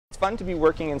fun to be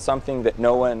working in something that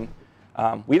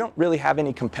we don't really have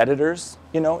any competitors,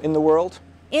 in the world.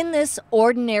 In this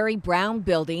ordinary brown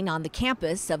building on the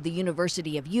campus of the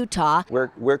University of Utah,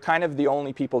 We're kind of the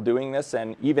only people doing this,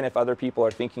 and even if other people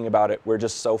are thinking about it, we're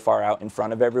just so far out in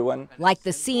front of everyone. Like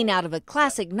the scene out of a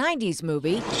classic 90s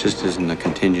movie. It just isn't a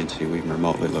contingency we've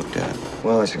remotely looked at.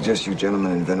 Well, I suggest you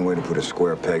gentlemen invent a way to put a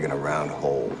square peg in a round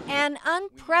hole. An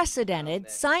unprecedented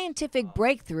scientific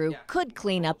breakthrough could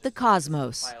clean up the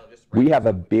cosmos. We have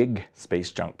a big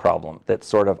space junk problem that's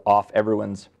sort of off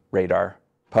everyone's radar.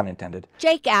 Pun intended.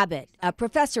 Jake Abbott, a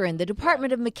professor in the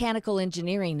Department of Mechanical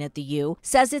Engineering at the U,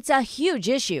 says it's a huge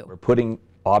issue. We're putting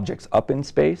objects up in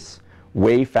space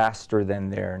way faster than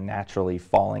they're naturally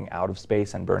falling out of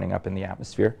space and burning up in the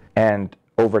atmosphere. And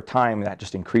over time, that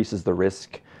just increases the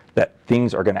risk that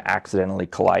things are going to accidentally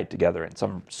collide together in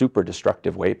some super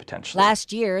destructive way, potentially.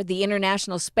 Last year, the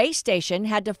International Space Station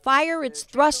had to fire its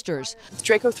thrusters,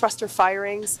 Draco thruster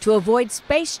firings, to avoid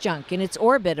space junk in its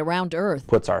orbit around Earth. It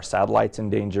puts our satellites in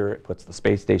danger, it puts the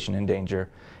space station in danger,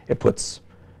 it puts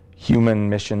human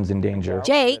missions in danger.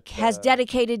 Jake has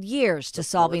dedicated years to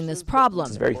solving this problem.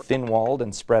 It's very thin-walled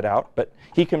and spread out, but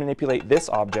he can manipulate this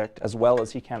object as well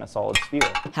as he can a solid sphere.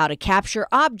 How to capture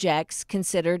objects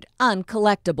considered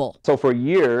uncollectible. So for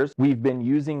years, we've been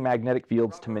using magnetic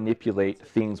fields to manipulate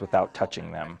things without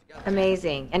touching them.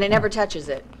 Amazing. And it never touches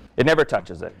it. It never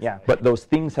touches it, yeah. But those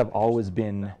things have always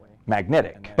been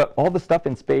magnetic. But all the stuff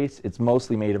in space, it's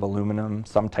mostly made of aluminum,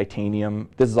 some titanium.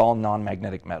 This is all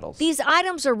non-magnetic metals. These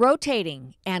items are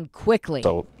rotating, and quickly.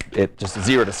 So it just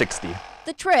 0 to 60.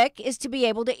 The trick is to be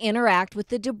able to interact with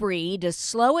the debris to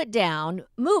slow it down,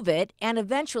 move it, and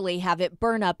eventually have it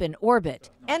burn up in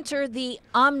orbit. Enter the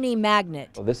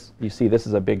omni-magnet. So this, you see, this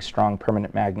is a big, strong,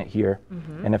 permanent magnet here.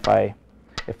 And if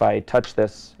I touch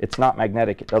this, it's not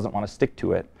magnetic. It doesn't want to stick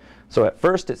to it. So at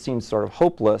first it seems sort of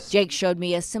hopeless. Jake showed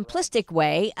me a simplistic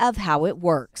way of how it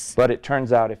works. But it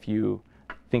turns out if you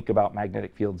think about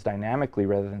magnetic fields dynamically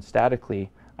rather than statically,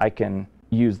 I can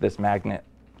use this magnet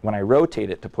when I rotate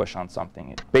it to push on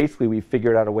something. Basically, we've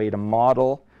figured out a way to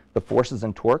model the forces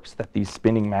and torques that these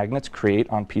spinning magnets create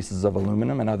on pieces of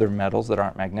aluminum and other metals that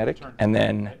aren't magnetic. And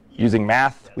then using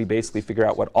math, we basically figure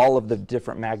out what all of the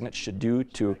different magnets should do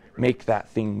to make that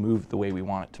thing move the way we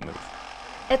want it to move.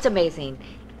 It's amazing.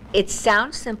 It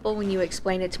sounds simple when you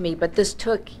explain it to me, but this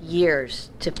took years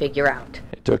to figure out.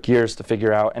 It took years to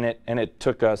figure out, and it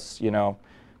took us,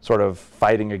 sort of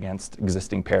fighting against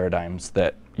existing paradigms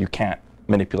that you can't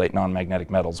manipulate non-magnetic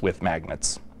metals with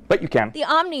magnets. But you can. The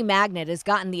omni-magnet has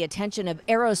gotten the attention of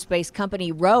aerospace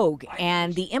company Rogue,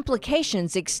 and the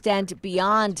implications extend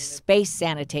beyond space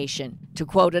sanitation. To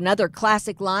quote another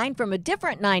classic line from a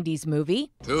different 90s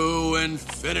movie, "To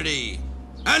infinity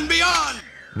and beyond!"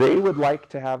 They would like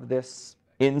to have this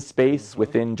in space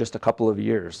within just a couple of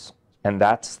years, and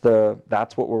that's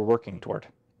what we're working toward.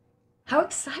 How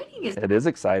exciting is that? It is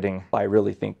exciting. I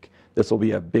really think this will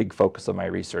be a big focus of my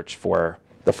research for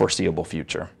the foreseeable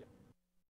future.